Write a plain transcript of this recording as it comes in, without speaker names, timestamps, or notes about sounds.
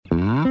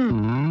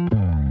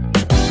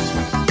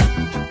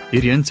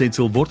Hierdie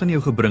aansetsel word aan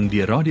jou gebring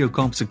deur Radio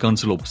Kaapse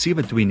Kansel op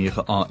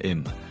 729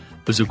 AM.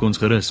 Besoek ons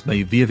gerus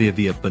by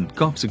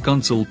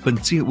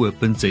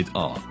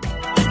www.kapsekansel.co.za.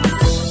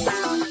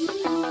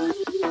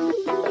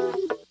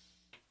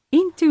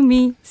 Into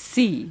Me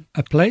See.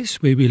 A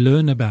place where we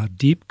learn about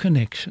deep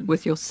connection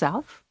With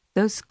yourself,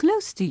 those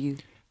close to you,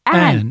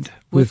 and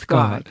with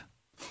God.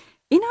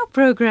 In our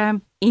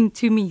program,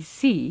 Into Me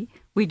See,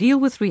 we deal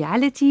with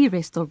reality,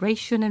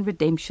 restoration, and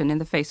redemption in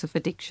the face of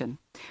addiction.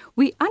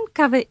 We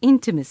uncover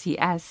intimacy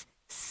as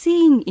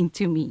seeing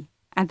into me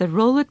and the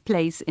role it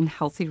plays in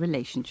healthy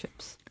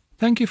relationships.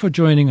 Thank you for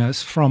joining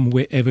us from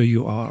wherever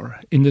you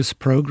are. In this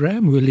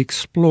program, we'll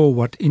explore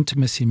what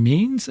intimacy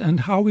means and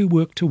how we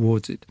work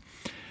towards it.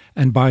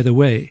 And by the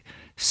way,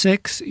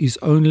 sex is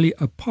only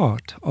a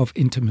part of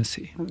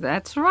intimacy.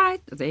 That's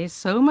right. There's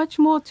so much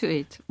more to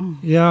it.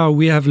 Yeah,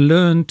 we have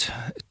learned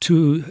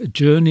to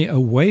journey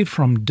away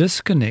from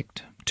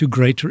disconnect to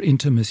greater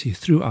intimacy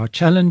through our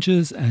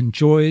challenges and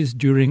joys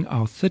during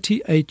our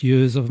 38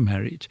 years of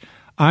marriage.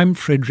 I'm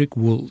Frederick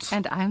Wools.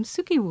 And I'm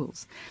Suki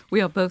Wools. We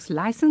are both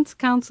licensed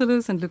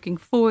counselors and looking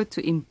forward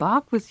to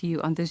embark with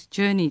you on this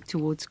journey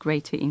towards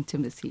greater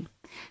intimacy.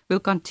 We'll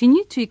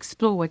continue to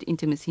explore what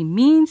intimacy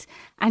means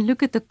and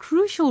look at the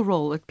crucial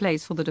role it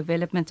plays for the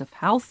development of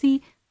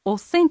healthy,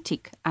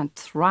 authentic, and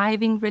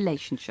thriving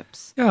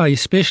relationships. Yeah,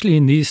 especially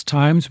in these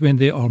times when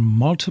there are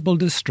multiple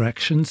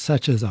distractions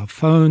such as our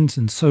phones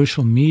and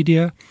social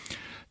media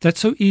that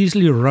so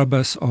easily rob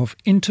us of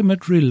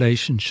intimate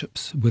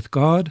relationships with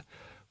God,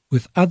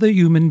 with other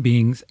human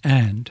beings,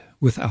 and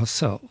with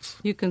ourselves.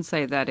 You can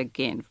say that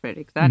again,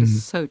 Frederick. That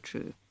is so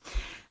true.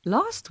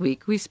 Last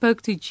week, we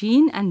spoke to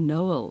Jean and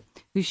Noel,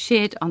 who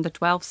shared on the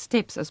 12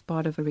 steps as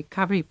part of a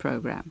recovery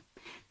program.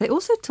 They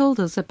also told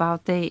us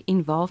about their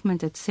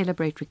involvement at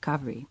Celebrate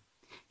Recovery.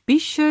 Be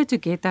sure to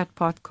get that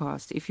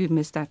podcast if you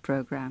missed that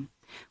program.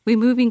 We're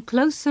moving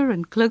closer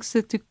and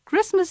closer to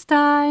Christmas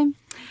time.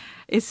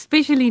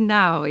 Especially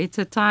now, it's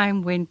a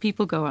time when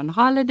people go on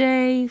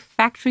holiday,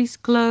 factories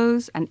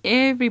close, and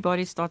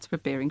everybody starts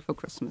preparing for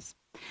Christmas.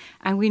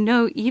 And we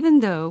know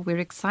even though we're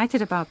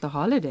excited about the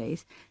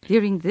holidays,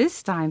 during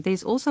this time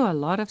there's also a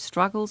lot of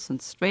struggles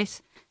and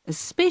stress,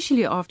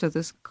 especially after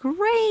this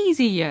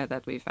crazy year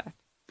that we've had.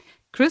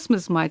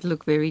 Christmas might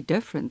look very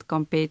different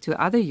compared to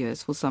other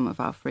years for some of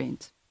our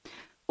friends.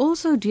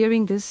 Also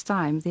during this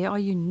time, there are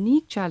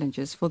unique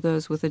challenges for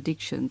those with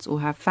addictions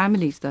or have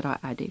families that are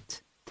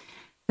addicts.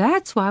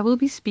 That's why we'll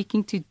be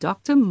speaking to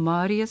Dr.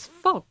 Marius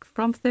Falk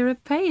from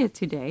Therapeia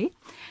today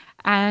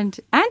and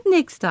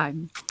next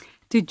time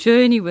to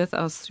journey with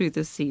us through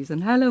this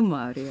season. Hello,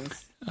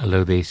 Marius.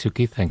 Hello there,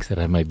 Suki. Thanks that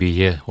I may be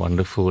here.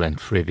 Wonderful.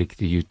 And Frederick,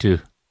 to you too.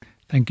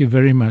 Thank you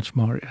very much,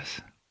 Marius.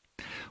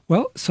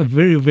 Well, so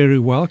very, very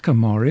welcome,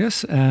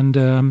 Marius.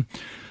 And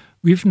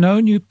we've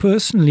known you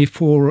personally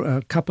for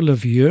a couple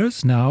of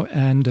years now,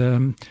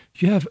 and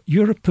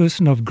you're a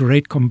person of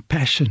great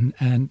compassion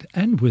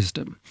and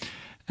wisdom.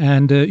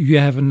 And you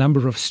have a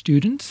number of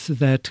students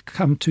that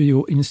come to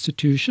your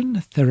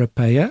institution,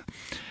 Therapeia,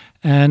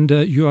 and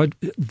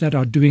that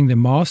are doing the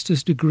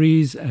master's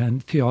degrees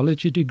and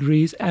theology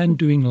degrees and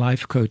doing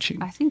life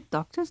coaching. I think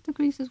doctor's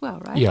degrees as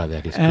well, right? Yeah,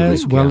 that is correct.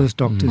 As well as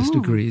doctor's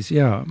degrees,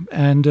 yeah.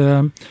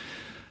 And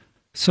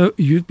so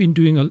you've been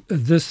doing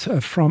this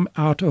from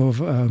out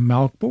of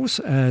Melkbos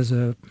as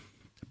a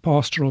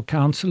pastoral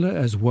counselor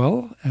as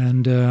well,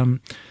 and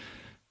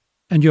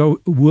you're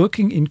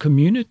working in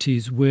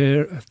communities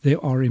where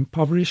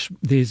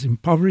there's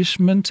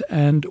impoverishment,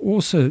 and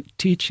also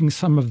teaching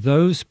some of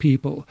those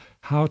people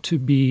how to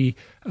be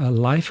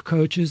life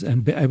coaches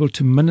and be able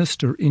to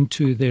minister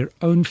into their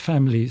own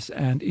families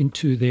and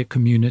into their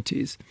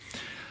communities.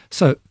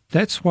 So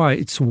that's why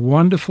it's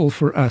wonderful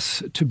for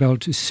us to be able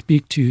to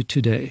speak to you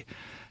today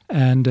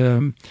and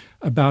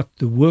about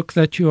the work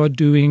that you are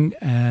doing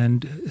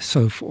and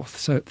so forth.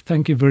 So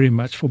thank you very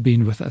much for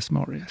being with us,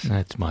 Marius.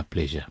 That's my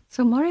pleasure.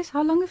 So, Marius,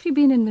 how long have you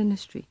been in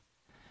ministry?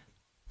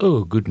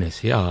 Oh,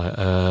 goodness,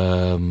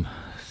 yeah.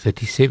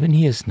 37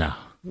 years now.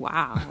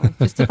 Wow,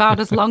 just about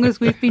as long as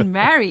we've been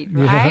married,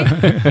 right?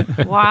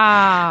 Yeah.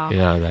 Wow.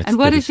 Yeah, that's. And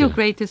what is your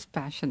greatest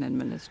passion in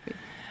ministry?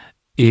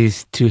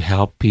 Is to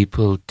help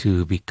people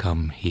to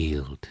become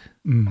healed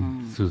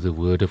through the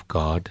Word of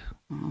God,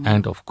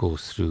 and of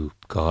course through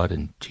God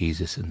and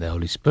Jesus and the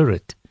Holy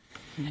Spirit.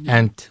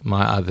 And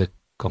my other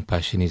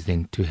compassion is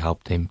then to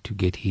help them to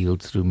get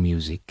healed through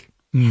music.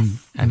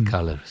 Yes. And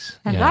colors.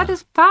 And that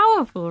is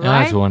powerful,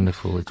 right? That's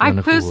wonderful. It's I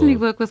wonderful personally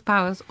world. work with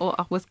powers or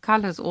with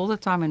colors all the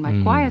time in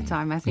my quiet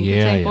time. I think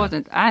it's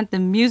important. And the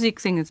music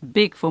thing is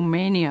big for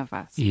many of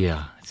us.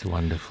 Yeah, it's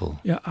wonderful.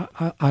 Yeah,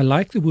 I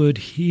like the word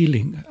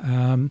healing,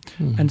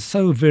 and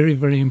so very,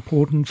 very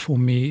important for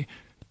me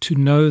to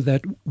know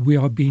that we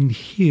are being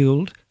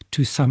healed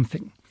to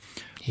something.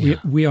 Yeah.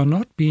 We are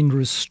not being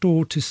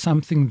restored to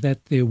something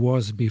that there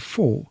was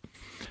before.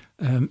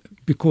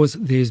 Because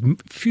there's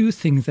few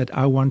things that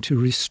I want to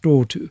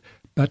restore to,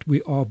 but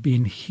we are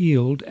being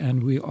healed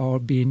and we are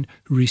being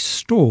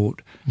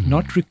restored,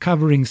 not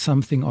recovering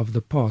something of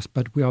the past,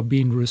 but we are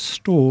being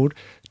restored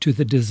to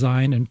the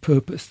design and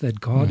purpose that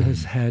God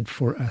has had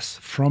for us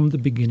from the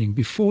beginning,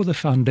 before the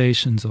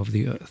foundations of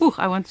the earth. Ooh,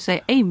 I want to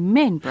say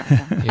amen,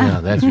 brother. Yeah,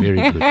 that's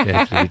very good.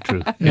 That's really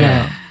true.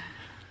 Yeah.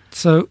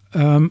 So,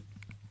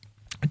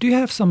 do you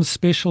have some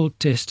special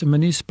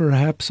testimonies,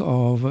 perhaps,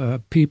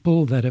 of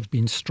people that have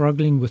been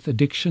struggling with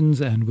addictions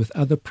and with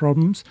other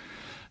problems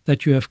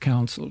that you have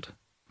counseled?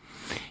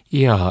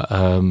 Yeah,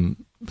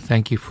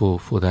 thank you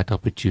for that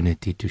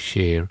opportunity to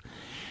share.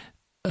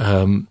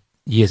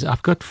 Yes,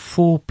 I've got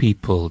 4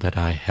 people that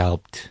I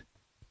helped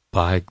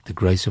by the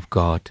grace of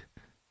God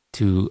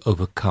to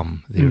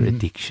overcome their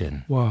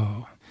addiction.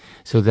 Wow.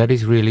 So that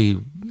is really,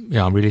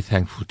 I'm really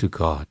thankful to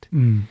God.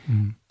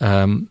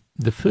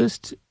 The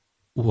first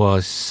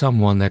was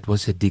someone that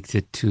was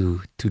addicted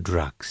to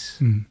drugs.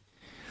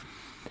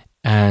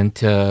 And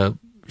it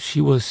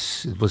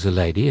was a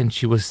lady, and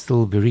she was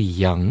still very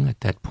young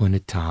at that point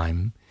in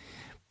time.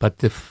 But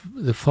the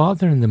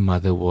father and the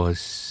mother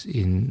was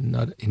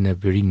not in a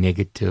very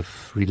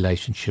negative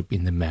relationship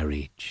in the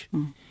marriage.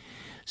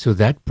 So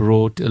that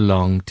brought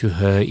along to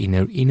her in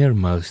her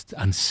innermost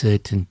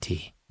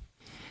uncertainty,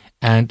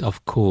 and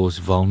of course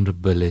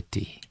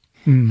vulnerability.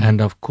 And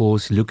of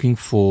course, looking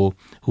for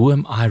who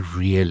am I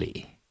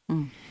really?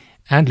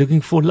 And looking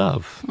for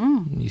love.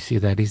 You see,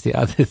 that is the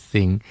other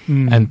thing.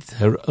 And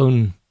her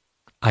own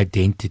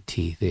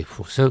identity,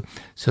 therefore. So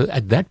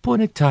at that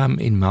point in time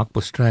in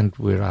Melkbosstrand,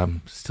 where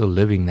I'm still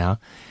living now,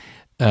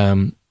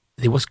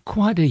 there was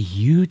quite a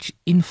huge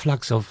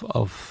influx of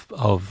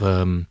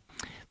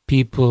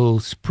people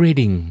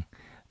spreading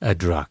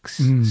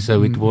drugs.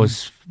 So it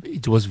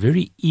was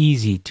very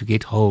easy to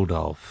get hold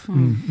of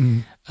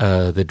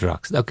the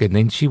drugs. Okay,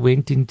 then she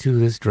went into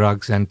these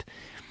drugs, and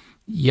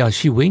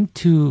she went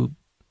to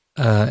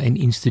an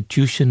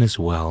institution as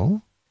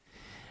well,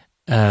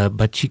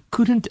 but she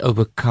couldn't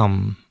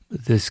overcome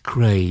this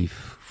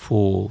crave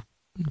for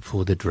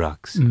the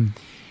drugs.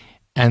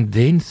 And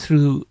then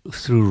through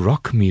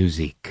rock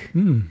music,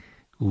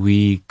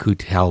 we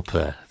could help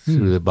her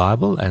through the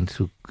Bible and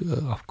through,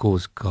 of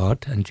course,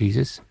 God and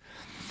Jesus.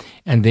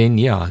 And then,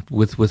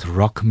 with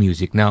rock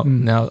music. Now,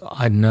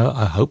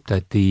 I hope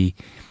that the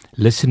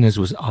listeners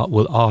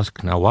will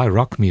ask, now, why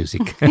rock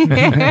music? You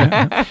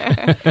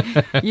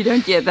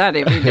don't hear that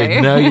every day.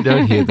 No, you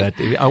don't hear that.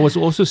 I was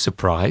also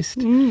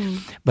surprised.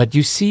 But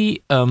you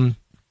see, I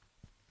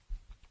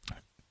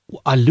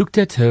looked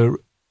at her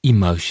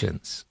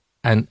emotions,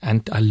 and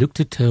I looked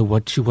at her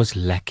what she was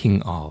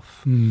lacking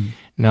of.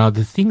 Now,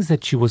 the things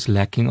that she was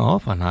lacking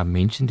of, and I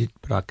mentioned it,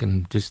 but I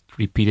can just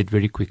repeat it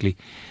very quickly.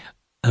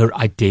 Her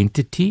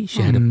identity,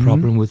 she had a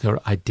problem with her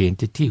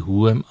identity.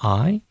 Who am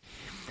I?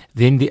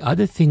 Then the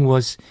other thing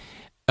was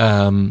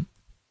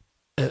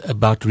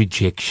about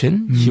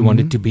rejection. She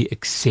wanted to be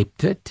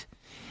accepted.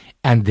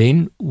 And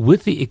then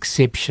with the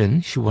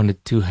exception, she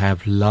wanted to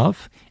have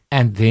love,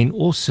 and then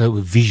also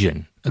a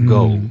vision, a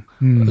goal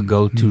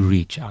to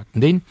reach out.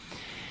 And then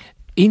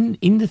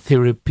in the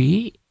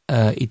therapy,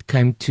 it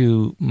came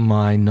to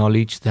my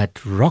knowledge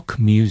that rock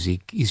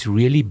music is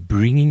really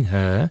bringing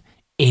her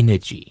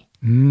energy.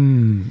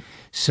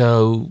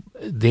 So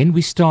then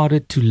we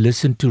started to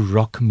listen to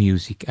rock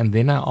music, and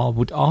then I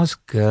would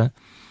ask her,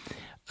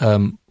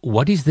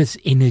 what is this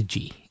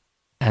energy?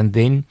 And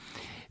then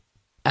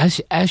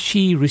as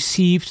she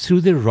received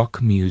through the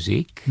rock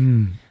music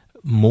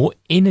more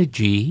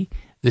energy,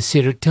 the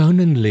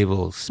serotonin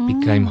levels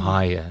became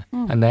higher,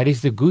 and that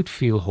is the good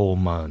feel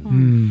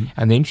hormone.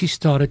 And then she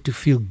started to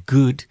feel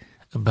good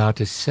about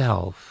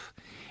herself,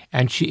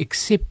 and she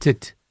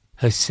accepted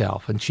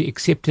herself, and she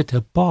accepted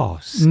her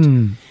past,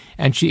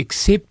 and she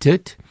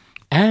accepted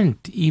and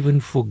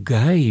even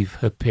forgave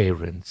her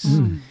parents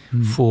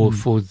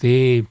for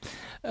their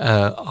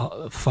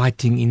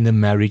fighting in the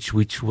marriage,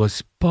 which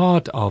was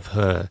part of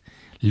her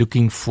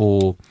looking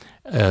for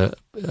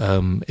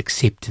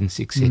acceptance,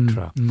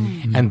 etc.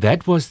 And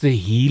that was the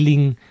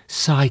healing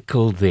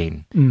cycle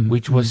then,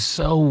 which was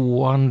so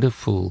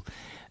wonderful.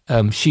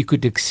 She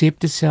could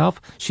accept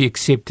herself. She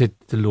accepted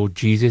the Lord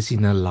Jesus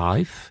in her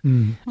life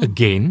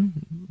again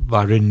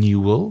by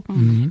renewal,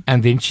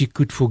 and then she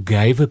could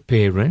forgive her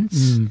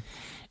parents,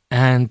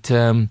 and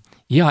and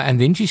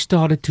then she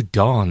started to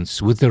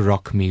dance with the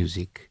rock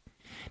music.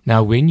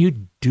 Now, when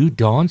you do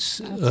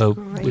dance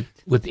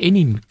with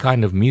any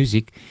kind of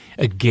music,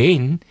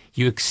 again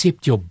you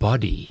accept your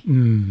body.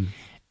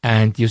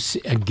 And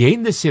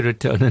again, the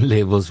serotonin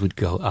levels would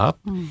go up,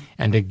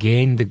 and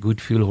again, the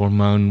good feel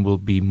hormone will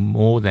be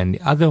more than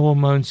the other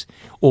hormones,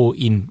 or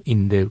in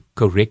the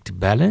correct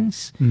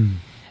balance.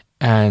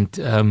 And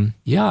and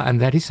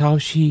that is how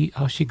she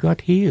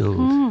got healed.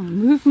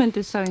 Movement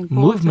is so important.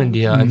 Movement,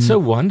 and so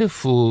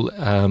wonderful.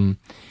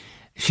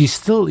 She's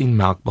still in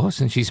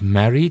Melkbos, and she's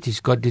married. She's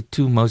got the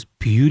 2 most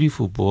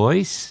beautiful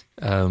boys,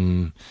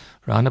 around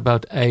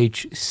about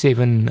age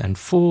 7 and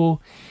 4.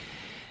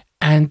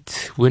 And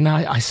when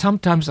I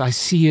sometimes I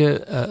see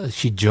her,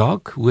 she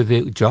jogs with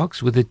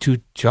the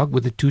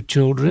two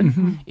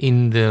children.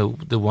 In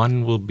the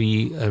one will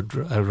be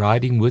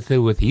riding with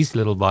her with his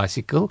little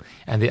bicycle,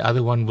 and the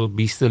other one will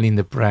be still in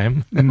the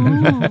pram.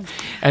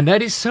 And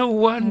that is so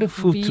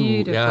wonderful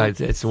too. Yeah,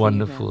 it's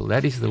wonderful.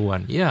 That is the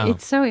one. Yeah,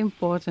 it's so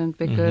important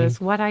because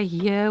what I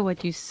hear,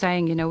 what you're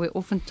saying, we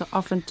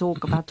often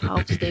talk about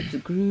 12 steps,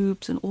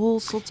 groups, and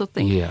all sorts of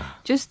things. Yeah,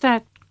 just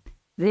that.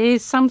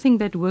 There's something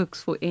that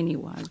works for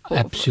anyone.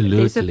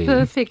 Absolutely.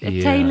 There's a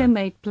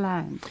tailor-made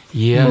plan.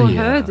 For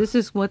her, this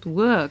is what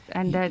worked,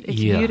 and that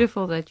it's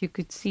beautiful that you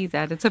could see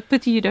that. It's a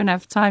pity you don't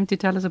have time to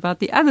tell us about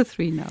the other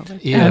three now.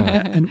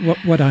 And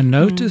what I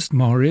noticed,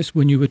 Marius,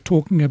 when you were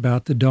talking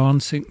about the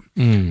dancing,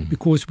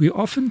 because we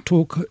often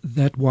talk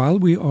that while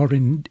we are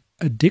in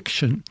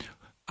addiction,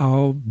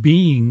 our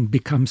being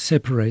becomes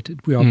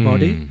separated. We are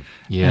body,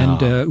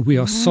 and we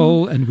are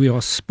soul, and we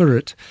are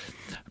spirit.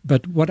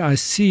 But what I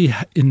see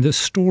in the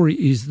story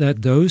is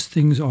that those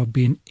things are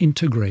being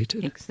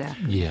integrated.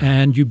 Exactly.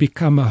 And you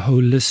become a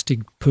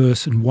holistic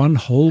person, one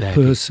whole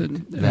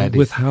person,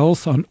 with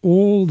health on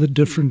all the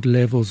different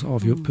levels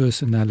of your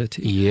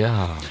personality.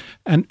 Yeah.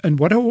 And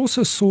what I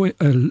also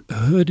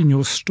heard in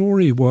your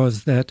story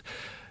was that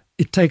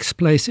it takes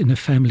place in a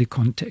family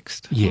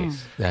context.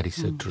 Yes, that is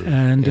so true.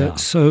 And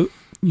so,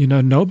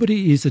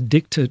 nobody is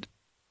addicted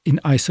in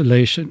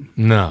isolation.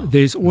 No.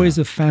 There's always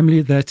a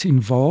family that's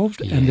involved,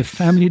 and the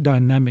family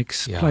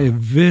dynamics play a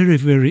very,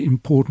 very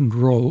important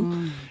role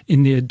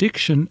in the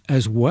addiction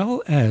as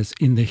well as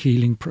in the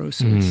healing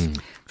process.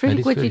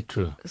 Frederick, that is very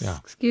true. Yeah.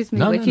 Excuse me,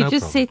 what you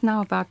just said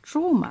now about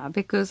trauma,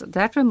 because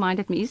that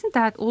reminded me, isn't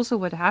that also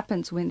what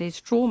happens when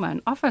there's trauma?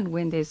 And often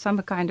when there's some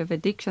kind of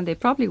addiction, there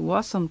probably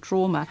was some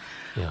trauma.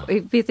 Yeah.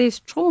 If there's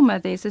trauma,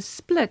 there's a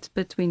split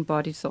between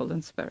body, soul,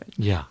 and spirit.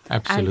 Yeah,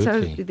 absolutely.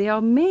 And so there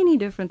are many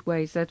different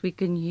ways that we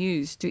can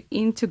use to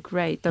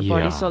integrate the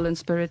body, soul, and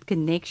spirit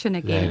connection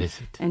again. That is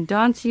it. And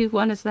dance is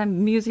one of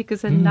them, music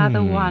is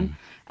another one,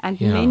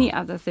 and many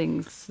other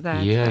things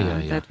that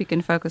that we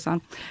can focus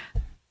on.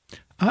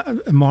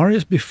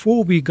 Marius,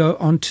 before we go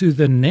on to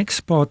the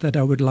next part that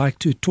I would like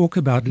to talk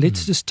about,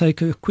 let's just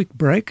take a quick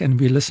break and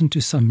we listen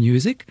to some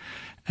music,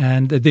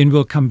 and then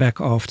we'll come back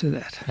after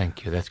that.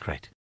 Thank you. That's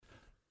great.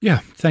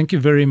 Yeah, thank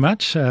you very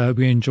much.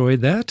 We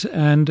enjoyed that.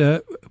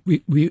 And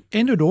we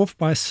ended off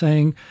by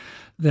saying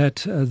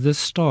that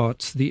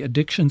the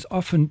addictions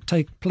often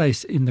take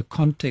place in the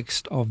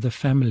context of the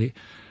family.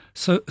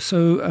 So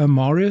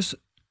Marius,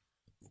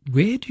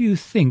 where do you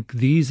think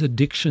these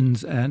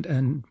addictions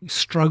and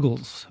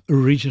struggles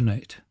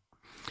originate?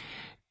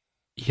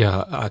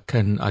 Yeah, I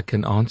can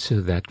answer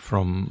that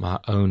from my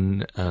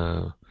own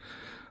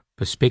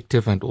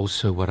perspective, and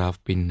also what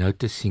I've been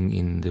noticing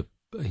in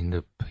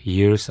the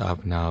years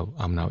I'm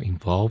now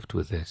involved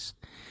with this.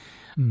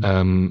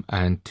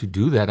 And to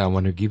do that, I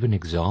want to give an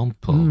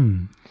example.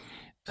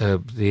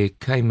 There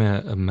came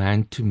a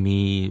man to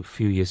me a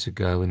few years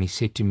ago, and he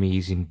said to me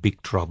he's in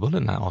big trouble,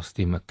 and I asked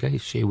him, okay,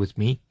 share with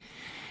me.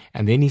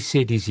 And then he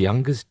said his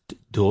eldest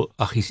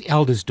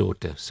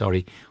daughter,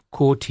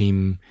 caught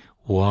him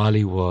while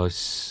he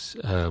was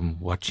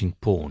watching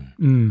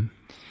porn.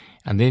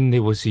 And then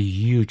there was a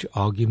huge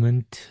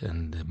argument,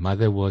 and the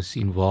mother was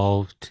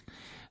involved.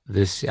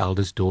 This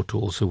eldest daughter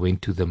also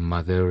went to the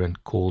mother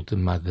and called the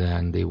mother,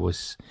 and there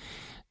was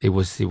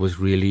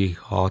really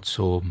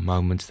heart-sore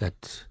moments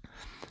that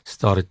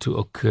started to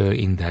occur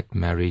in that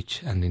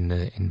marriage and in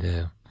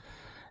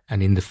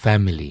the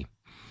family.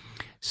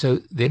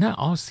 So then I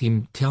asked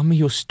him, tell me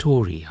your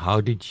story.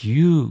 How did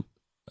you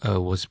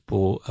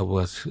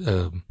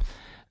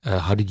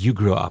how did you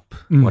grow up?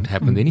 What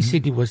happened? Then he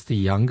said he was the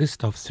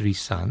youngest of three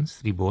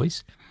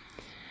boys.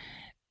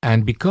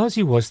 And because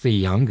he was the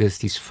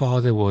youngest, his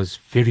father was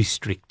very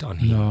strict on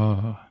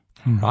him.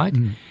 Right?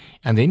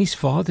 And then his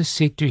father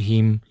said to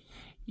him,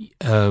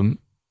 you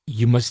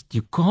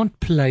can't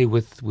play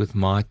with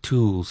my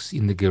tools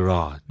in the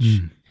garage.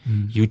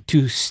 You're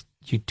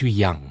too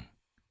young.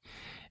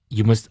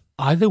 You must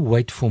either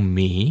wait for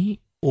me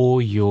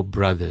or your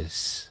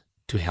brothers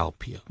to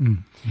help you.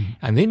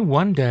 And then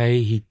one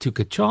day he took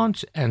a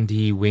chance and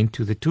he went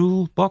to the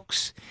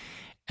toolbox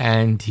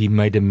and he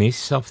made a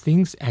mess of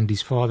things, and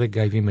his father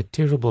gave him a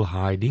terrible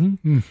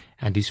hiding.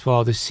 And his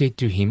father said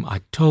to him,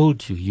 I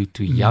told you, you're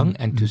too young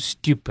and too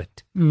stupid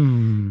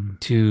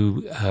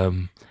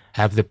to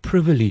have the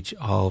privilege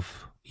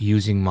of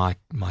using my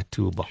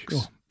toolbox.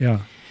 Sure. Yeah.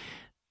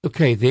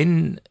 Okay,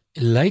 then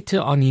later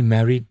on he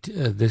married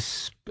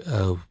this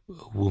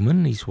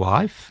woman, his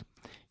wife.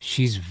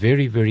 She's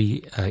very,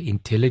 very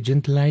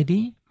intelligent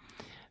lady,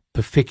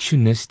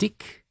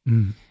 perfectionistic.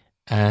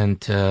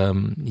 And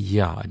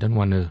I don't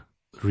want to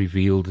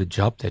reveal the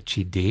job that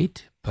she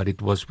did, but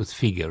it was with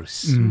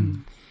figures.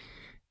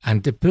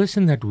 And the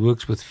person that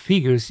works with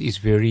figures is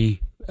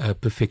very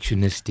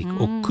perfectionistic,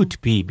 or could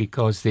be,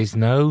 because there's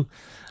no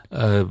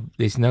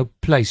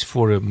place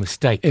for a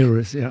mistake.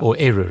 Errors,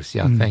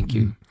 Thank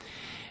you.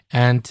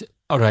 And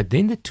all right,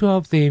 then the two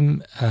of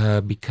them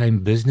became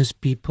business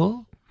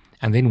people.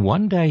 And then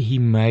one day he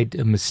made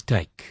a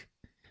mistake.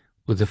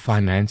 with the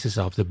finances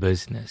of the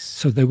business.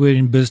 So they were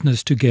in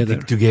business together.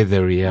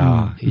 Together,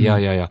 yeah.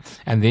 Yeah.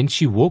 And then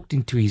she walked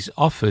into his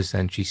office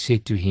and she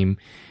said to him,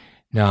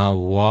 "Now,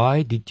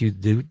 why did you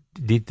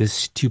did this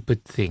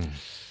stupid thing?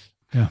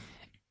 Yeah.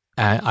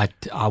 I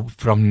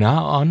from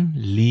now on,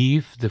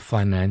 leave the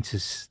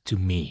finances to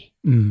me."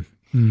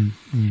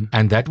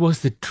 And that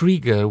was the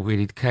trigger when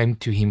it came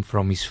to him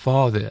from his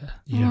father.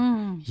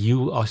 Yeah.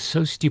 "You are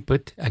so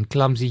stupid and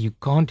clumsy, you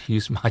can't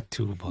use my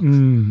toolbox."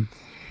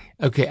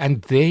 Okay,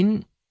 and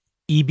then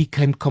he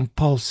became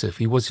compulsive.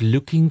 He was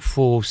looking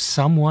for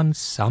someone,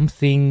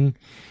 something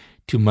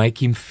to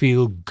make him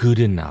feel good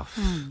enough.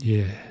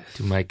 Yes.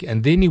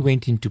 And then he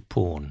went into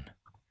porn.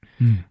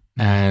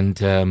 And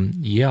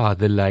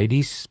the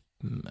ladies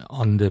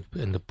in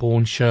the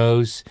porn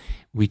shows,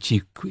 which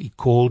he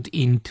called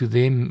into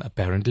them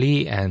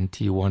apparently, and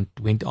he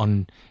went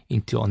on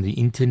the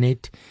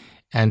internet,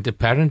 and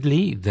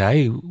apparently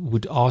they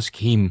would ask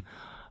him,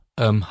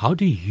 "How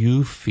do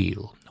you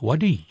feel? What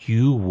do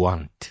you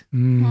want?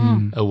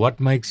 What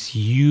makes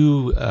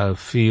you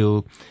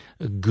feel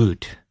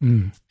good?"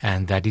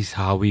 And that is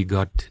how he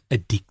got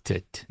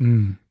addicted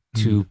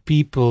to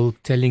people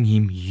telling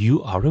him,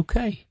 "You are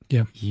okay.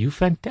 Yeah. You're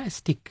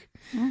fantastic."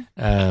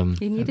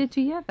 He needed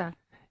to hear that.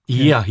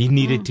 Yeah, he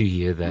needed to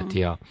hear that,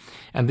 yeah.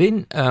 And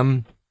then,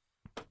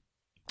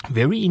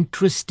 very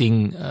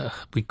interesting,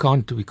 we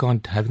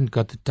haven't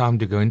got the time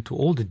to go into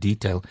all the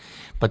detail,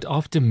 but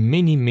after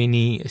many,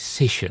 many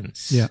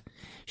sessions,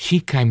 she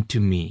came to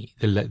me,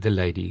 the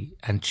lady,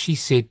 and she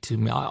said to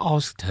me, I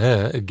asked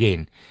her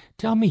again,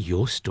 "Tell me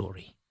your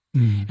story."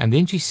 And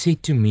then she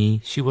said to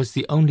me, she was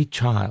the only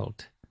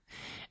child,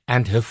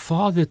 and her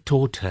father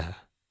taught her,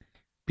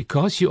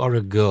 "Because you are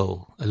a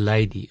girl, a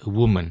lady, a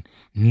woman,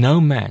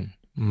 no man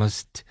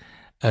must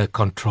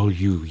control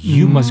you.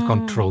 You must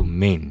control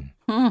men."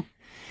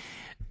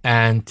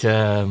 And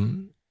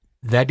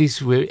that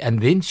is where,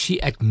 and then she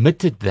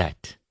admitted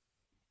that.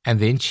 And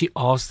then she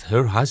asked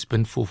her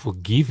husband for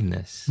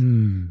forgiveness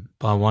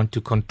by want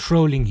to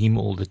controlling him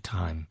all the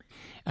time.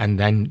 And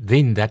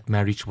then that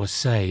marriage was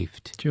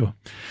saved. Sure.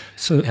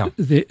 So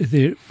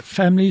their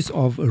families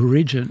of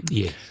origin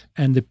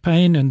and the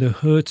pain and the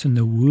hurts and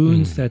the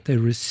wounds that they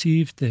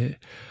received there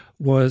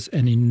was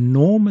an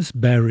enormous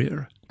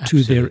barrier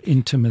to their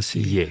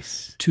intimacy.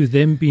 Yes. To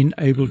them being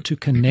able to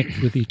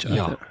connect with each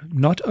other.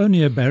 Not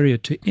only a barrier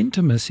to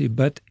intimacy,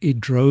 but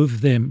it drove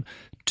them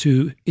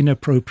to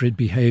inappropriate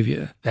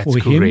behavior. That's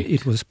For correct. him,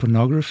 it was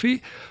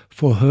pornography.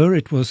 For her,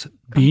 it was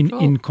being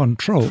in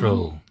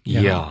control.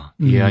 Yeah.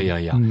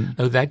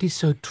 Oh, that is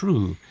so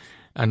true.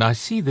 And I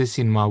see this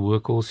in my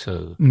work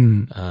also.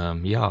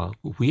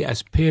 We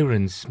as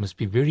parents must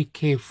be very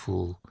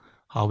careful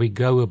how we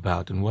go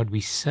about and what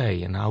we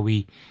say and how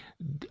we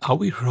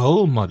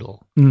role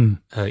model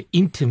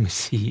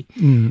intimacy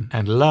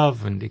and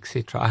love and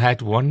etc. I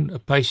had a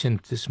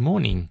patient this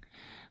morning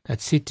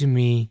that said to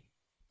me,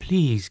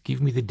 "Please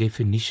give me the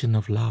definition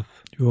of love."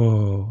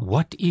 Whoa.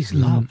 What is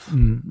love?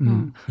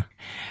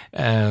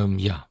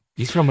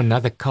 He's from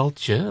another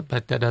culture,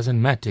 but that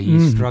doesn't matter.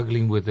 He's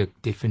struggling with the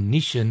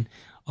definition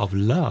of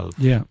love.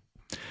 Yeah,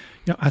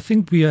 I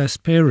think we as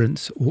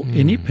parents, or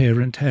any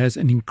parent, has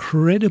an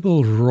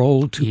incredible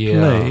role to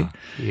play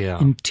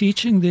in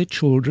teaching their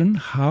children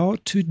how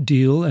to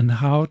deal and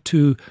how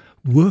to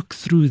work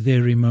through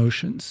their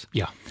emotions.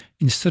 Yeah.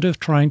 Instead of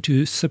trying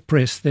to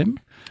suppress them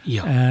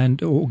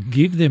or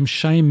give them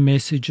shame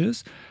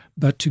messages,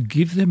 but to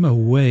give them a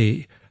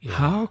way.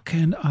 How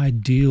can I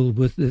deal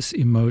with this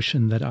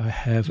emotion that I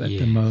have at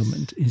the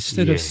moment?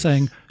 Instead of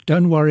saying,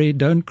 "Don't worry,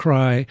 don't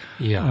cry,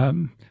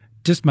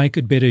 just make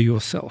it better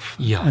yourself."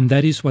 And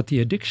that is what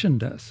the addiction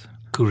does.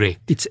 Correct.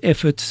 It's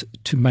efforts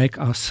to make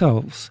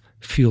ourselves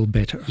feel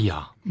better.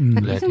 Yeah.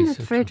 But That isn't is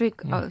it,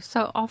 Frederick,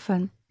 so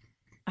often,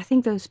 I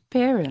think those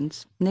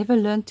parents never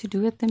learn to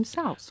do it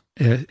themselves.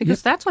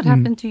 Because that's what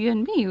happened to you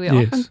and me. We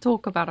often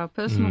talk about our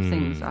personal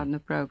things on the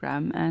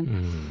program. And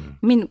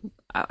I mean,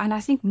 and I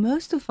think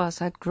most of us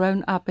had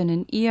grown up in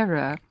an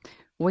era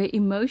where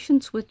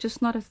emotions were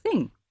just not a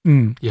thing.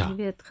 Yeah. You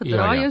weet,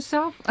 gedra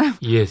yourself.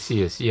 Yes.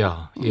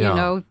 Yeah. You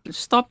know,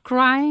 stop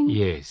crying.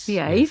 Yes.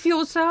 Behave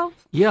yourself.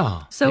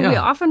 Yeah. So we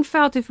often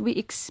felt if we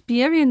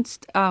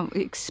expressed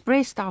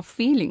our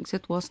feelings,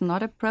 it was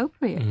not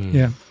appropriate.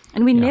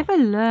 And we never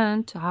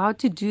learned how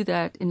to do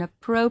that in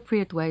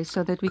appropriate ways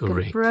so that we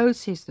can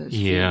process those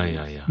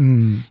feelings.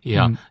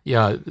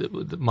 Yeah.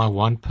 My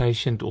one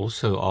patient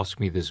also asked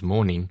me this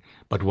morning,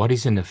 "But what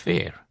is an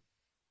affair?"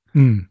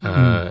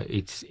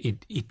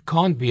 It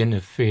can't be an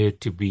affair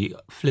to be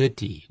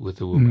flirty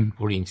with a woman,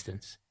 for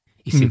instance.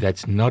 You see,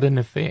 that's not an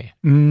affair.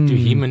 To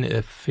him, an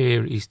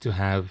affair is to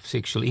have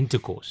sexual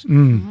intercourse.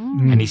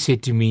 And he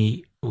said to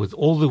me, with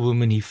all the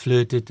women he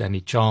flirted and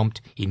he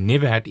charmed, he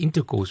never had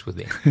intercourse with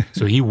them.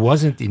 So he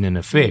wasn't in an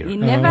affair. He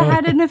never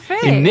had an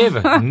affair. He never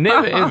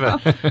ever.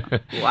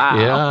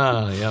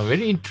 Wow. Yeah,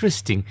 very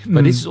interesting.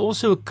 But it's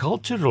also a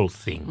cultural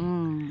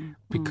thing.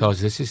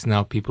 Because this is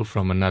now people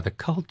from another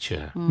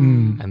culture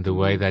and the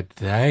way that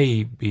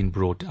they've been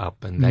brought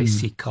up and they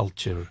see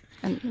culture.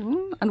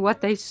 And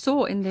what they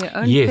saw in their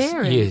own Yes,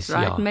 parents, yes,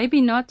 right? yeah.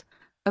 Maybe not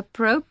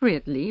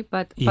appropriately,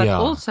 but Yeah.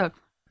 also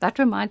that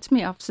reminds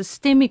me of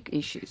systemic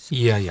issues.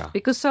 Yeah.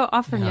 Because so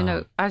often,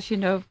 Yeah. as you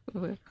know,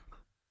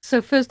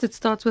 so first it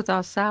starts with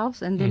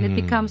ourselves, and then it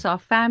becomes our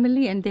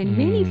family, and then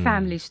many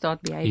families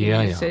start behaving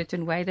in a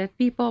certain way that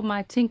people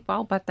might think,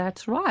 well, but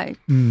that's right.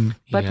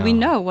 But we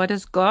know, what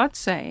does God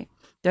say?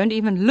 Don't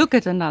even look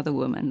at another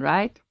woman,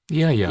 right?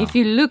 Yeah. If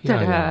you looked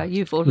at her,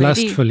 you've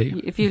already...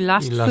 Lustfully. If you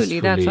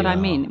lustfully, that's what I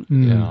mean.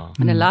 Yeah.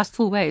 In a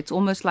lustful way, it's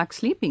almost like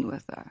sleeping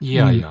with her.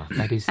 Yeah.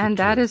 That is. And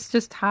that is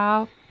just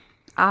how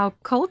our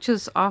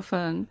cultures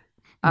often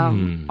are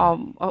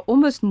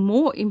almost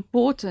more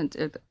important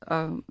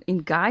in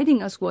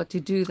guiding us what to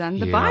do than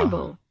the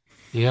Bible.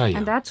 Yeah.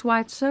 And that's why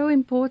it's so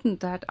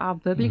important that our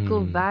biblical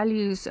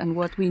values and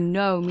what we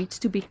know needs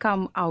to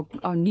become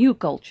our new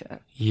culture.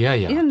 Yeah.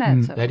 Isn't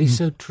that so? That is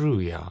so true.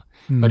 Yeah.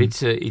 But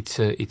it's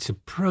a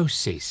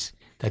process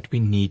that we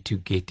need to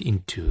get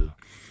into.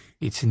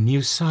 It's a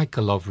new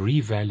cycle of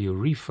revalue,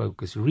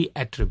 refocus,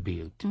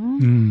 reattribute.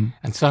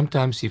 And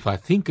sometimes if I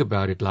think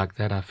about it like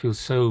that, I feel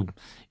so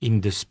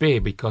in despair,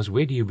 because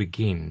where do you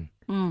begin?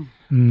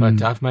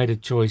 But I've made a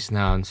choice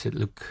now and said,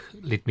 look,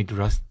 let me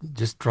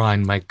just try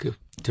and make a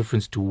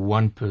difference to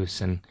one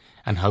person,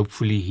 and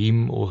hopefully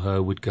him or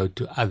her would go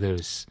to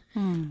others.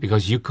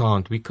 Because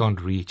we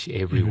can't reach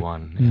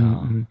everyone.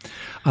 Yeah.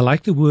 I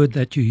like the word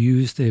that you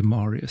use there,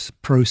 Marius,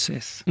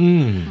 process.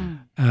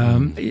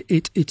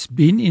 It's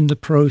been in the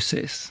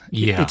process.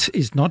 Yeah.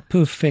 It's not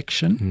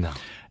perfection. No.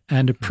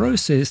 And a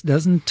process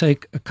doesn't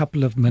take a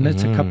couple of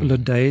minutes, a couple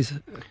of days,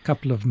 a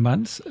couple of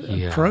months.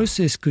 A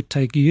process could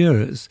take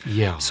years.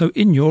 Yeah. So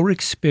in your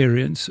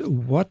experience,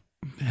 what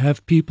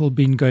have people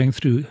been going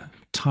through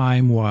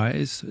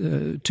time-wise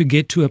to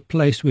get to a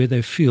place where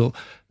they feel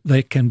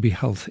they can be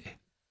healthy?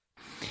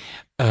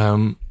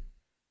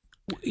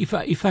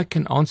 If I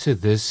can answer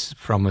this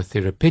from a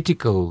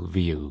therapeutical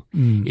view,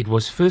 it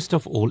was first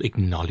of all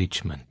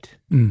acknowledgement.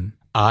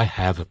 I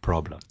have a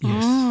problem.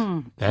 Yes.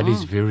 That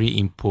is very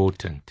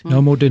important.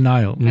 No more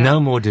denial. No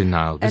more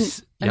denial.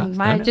 And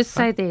may I just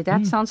say there,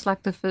 that sounds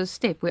like the first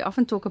step. We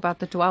often talk about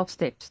the 12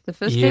 steps. The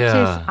first step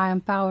says, I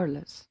am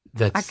powerless.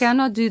 I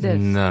cannot do this.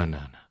 No.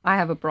 I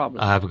have a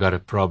problem. I've got a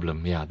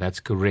problem. Yeah, that's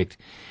correct.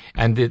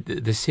 And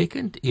the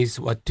second is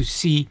to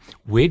see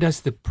where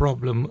does the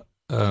problem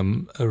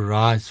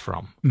arise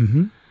from.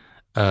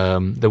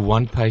 The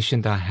one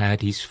patient I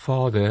had, his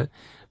father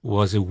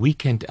was a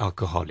weekend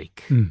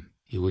alcoholic.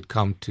 He would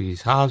come to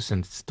his house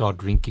and start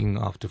drinking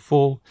after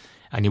 4,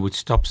 and he would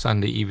stop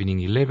Sunday evening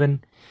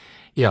 11.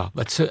 Yeah,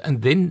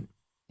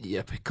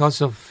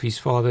 because of his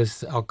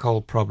father's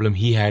alcohol problem,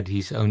 he had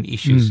his own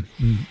issues.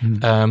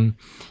 But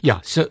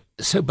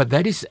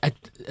that is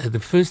the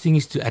first thing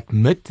is to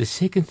admit. The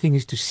second thing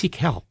is to seek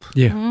help.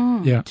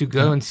 To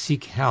go and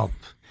seek help.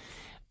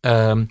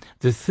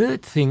 The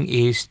third thing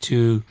is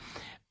to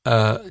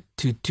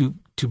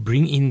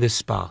bring in the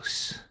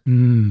spouse.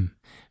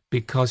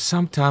 Because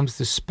sometimes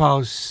the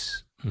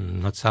spouse,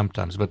 not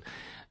sometimes, but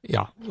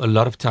a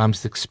lot of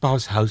times the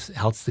spouse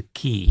holds the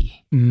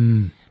key.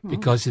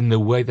 Because in the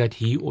way that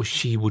he or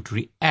she would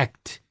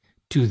react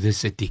to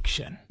this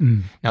addiction.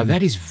 Now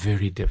that is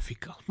very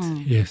difficult.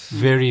 Yes.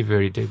 Very,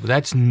 very difficult.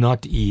 That's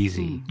not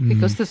easy.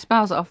 Because the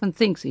spouse often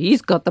thinks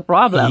he's got the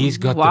problem. He's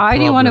got Why the problem.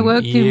 do you want to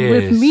work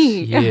with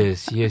me?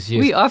 Yes.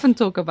 We often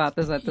talk about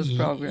this at this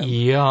program.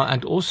 Yeah,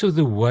 and also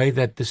the way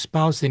that the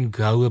spouse then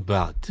go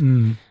about.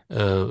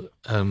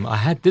 I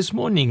had this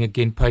morning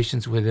again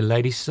patients where the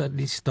ladies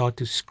suddenly start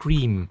to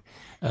scream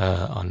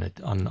on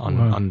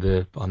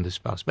the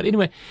spouse. But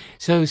anyway,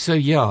 so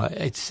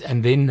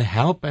and then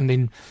help,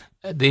 and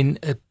then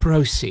a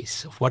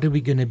process of what are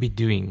we going to be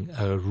doing,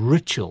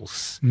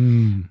 rituals,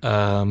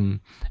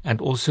 and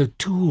also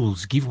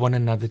tools. Give one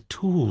another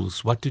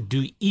tools, what to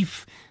do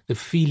if the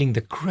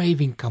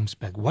craving comes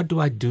back. What do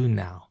I do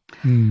now?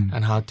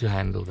 And how to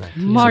handle that.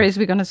 Marius,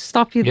 we're going to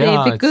stop you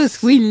there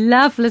because we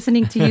love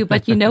listening to you.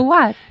 But you know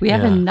what? We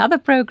have another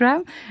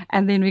program,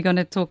 and then we're going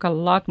to talk a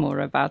lot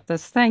more about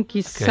this. Thank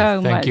you so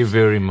much. Thank you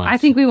very much. I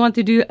think we want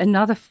to do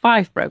another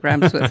 5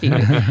 programs with you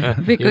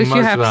because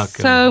you have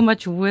so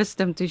much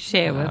wisdom to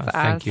share with us.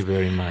 Thank you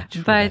very much.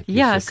 But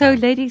so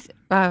ladies,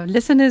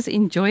 listeners,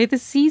 enjoy the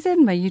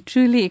season. May you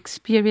truly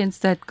experience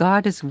that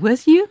God is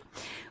with you.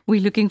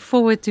 We're looking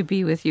forward to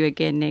be with you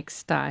again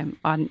next time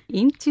on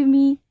Into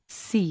Me.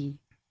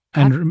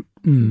 And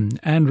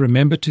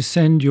remember to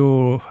send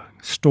your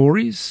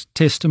stories,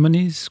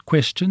 testimonies,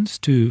 questions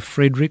to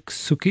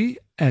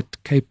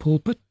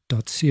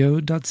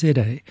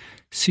fredericksuki@kpulpit.co.za.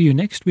 See you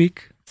next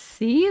week.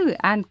 See you,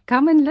 and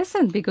come and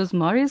listen because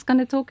Marius is going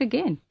to talk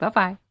again.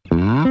 Bye-bye.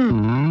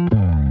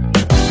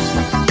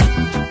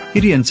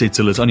 Hierdie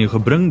aansetsel is aan jou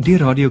gebring deur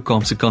Radio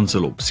Kaapse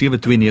Kansel op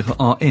 729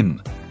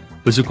 AM.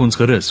 Besoek ons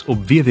gerus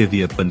op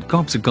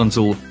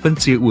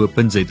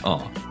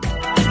www.kaapsekansel.co.za.